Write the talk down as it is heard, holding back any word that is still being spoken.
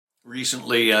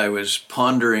Recently, I was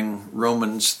pondering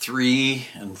Romans 3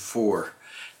 and 4,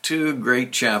 two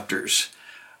great chapters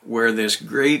where this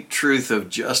great truth of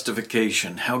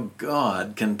justification, how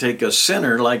God can take a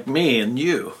sinner like me and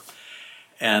you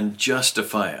and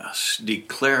justify us,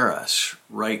 declare us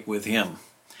right with Him.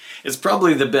 It's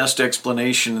probably the best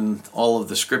explanation in all of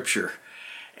the Scripture.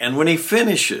 And when he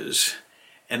finishes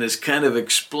and has kind of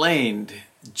explained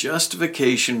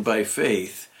justification by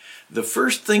faith, the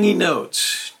first thing he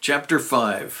notes, chapter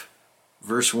 5,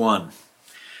 verse 1,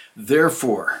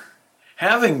 therefore,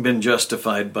 having been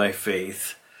justified by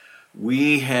faith,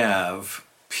 we have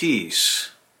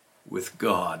peace with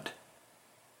God.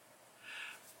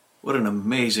 What an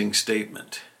amazing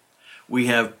statement. We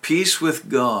have peace with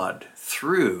God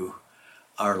through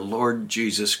our Lord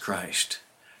Jesus Christ.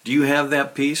 Do you have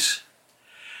that peace?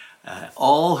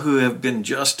 All who have been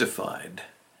justified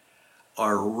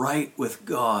are right with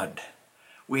God.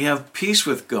 We have peace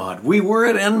with God. We were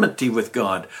at enmity with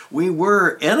God. We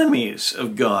were enemies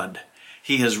of God.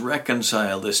 He has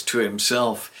reconciled us to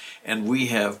Himself, and we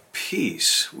have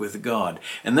peace with God.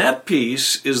 And that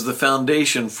peace is the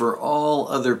foundation for all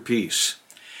other peace.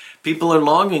 People are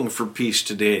longing for peace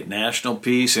today. National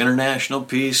peace, international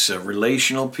peace,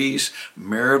 relational peace,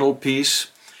 marital peace.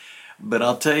 But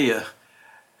I'll tell you,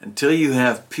 until you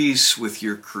have peace with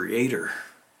your Creator,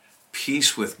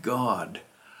 peace with God,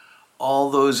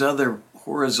 all those other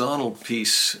horizontal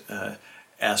peace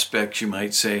aspects, you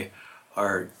might say,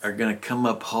 are going to come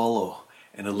up hollow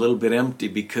and a little bit empty,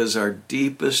 because our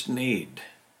deepest need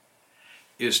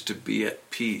is to be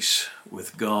at peace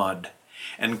with God.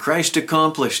 And Christ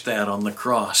accomplished that on the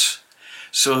cross,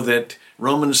 so that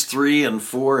Romans 3 and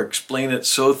 4 explain it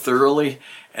so thoroughly,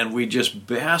 and we just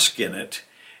bask in it.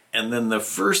 And then the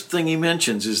first thing he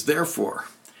mentions is, therefore,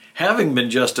 having been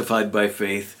justified by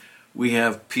faith, we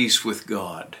have peace with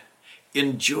God.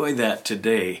 Enjoy that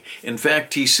today. In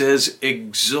fact, he says,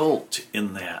 exult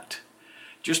in that.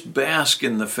 Just bask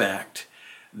in the fact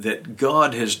that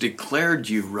God has declared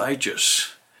you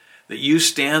righteous, that you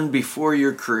stand before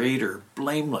your Creator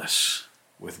blameless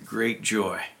with great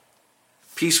joy.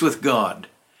 Peace with God,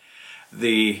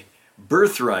 the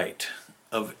birthright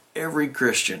of every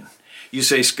Christian. You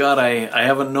say, Scott, I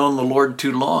haven't known the Lord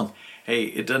too long. Hey,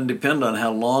 it doesn't depend on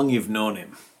how long you've known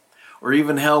Him, or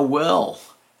even how well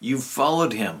you've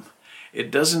followed Him.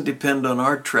 It doesn't depend on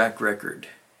our track record.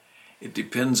 It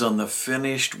depends on the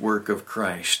finished work of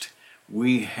Christ.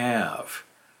 We have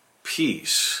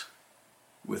peace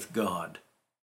with God.